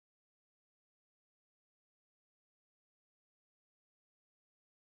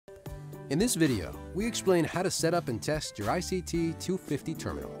In this video, we explain how to set up and test your iCT250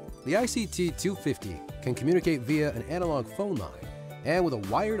 terminal. The iCT250 can communicate via an analog phone line and with a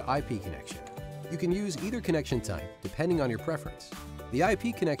wired IP connection. You can use either connection type depending on your preference. The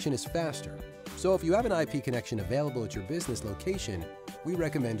IP connection is faster, so if you have an IP connection available at your business location, we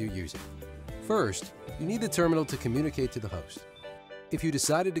recommend you use it. First, you need the terminal to communicate to the host. If you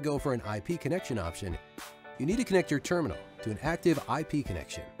decided to go for an IP connection option, you need to connect your terminal to an active IP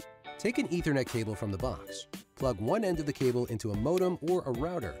connection. Take an Ethernet cable from the box, plug one end of the cable into a modem or a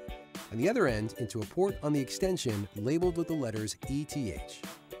router, and the other end into a port on the extension labeled with the letters ETH.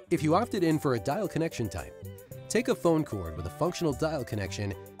 If you opted in for a dial connection type, take a phone cord with a functional dial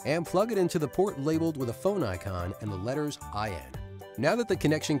connection and plug it into the port labeled with a phone icon and the letters IN. Now that the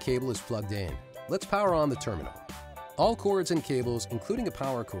connection cable is plugged in, let's power on the terminal. All cords and cables, including a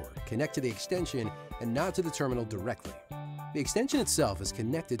power cord, connect to the extension and not to the terminal directly. The extension itself is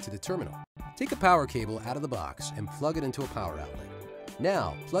connected to the terminal. Take a power cable out of the box and plug it into a power outlet.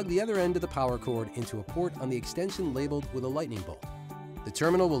 Now, plug the other end of the power cord into a port on the extension labeled with a lightning bolt. The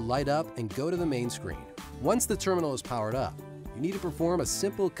terminal will light up and go to the main screen. Once the terminal is powered up, you need to perform a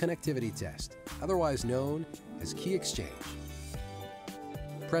simple connectivity test, otherwise known as key exchange.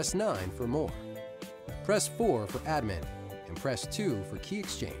 Press 9 for more. Press 4 for admin, and press 2 for key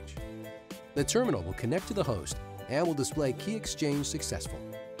exchange. The terminal will connect to the host and will display key exchange successful.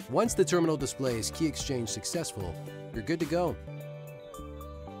 Once the terminal displays key exchange successful, you're good to go.